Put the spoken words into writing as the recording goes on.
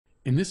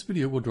In this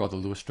video, we'll draw the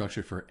Lewis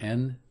structure for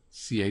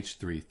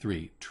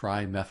NCH3,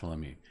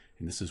 Trimethylamine.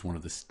 And this is one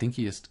of the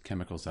stinkiest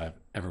chemicals I've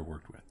ever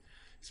worked with.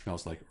 It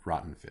smells like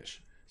rotten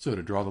fish. So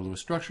to draw the Lewis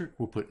structure,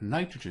 we'll put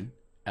nitrogen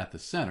at the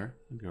center.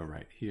 We'll go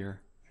right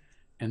here.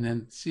 And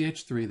then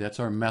CH3, that's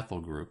our methyl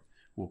group.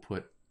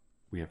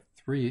 We have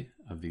 3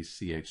 of these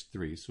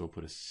CH3, so we'll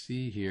put a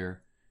C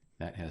here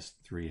that has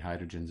 3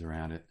 hydrogens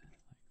around it,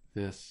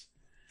 like this.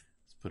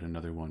 Let's put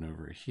another one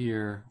over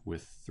here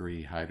with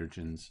 3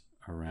 hydrogens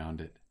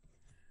around it.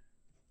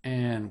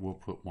 And we'll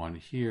put one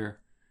here,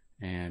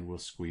 and we'll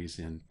squeeze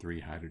in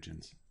 3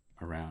 hydrogens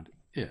around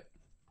it.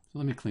 So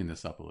let me clean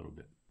this up a little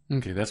bit.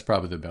 Okay, that's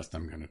probably the best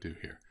I'm going to do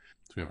here.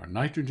 So we have our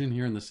nitrogen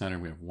here in the center.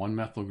 We have one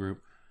methyl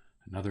group,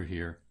 another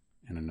here,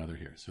 and another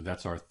here. So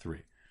that's our 3.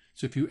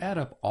 So if you add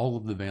up all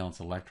of the valence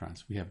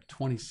electrons, we have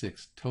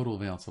 26 total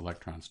valence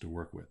electrons to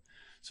work with.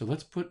 So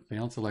let's put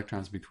valence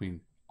electrons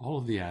between all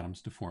of the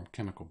atoms to form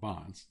chemical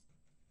bonds.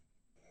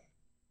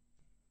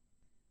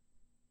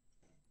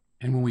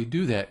 And when we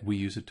do that, we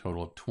use a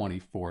total of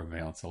 24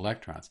 valence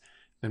electrons.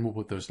 Then we'll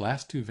put those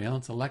last 2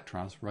 valence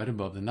electrons right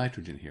above the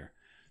nitrogen here.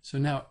 So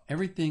now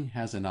everything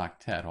has an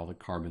octet, all the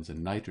carbons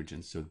and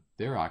nitrogens, so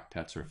their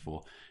octets are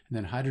full. And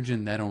then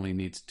hydrogen, that only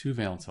needs 2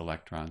 valence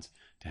electrons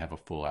to have a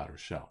full outer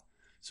shell.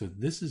 So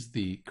this is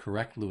the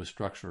correct Lewis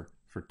structure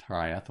for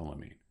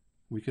triethylamine.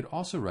 We could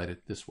also write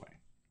it this way,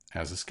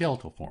 as a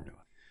skeletal formula.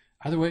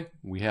 Either way,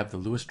 we have the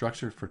Lewis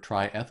structure for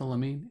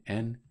triethylamine,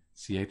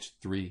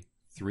 NCH3,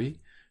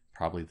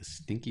 probably the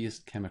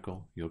stinkiest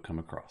chemical you'll come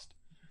across.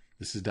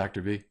 This is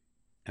Dr. V,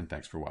 and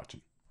thanks for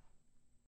watching.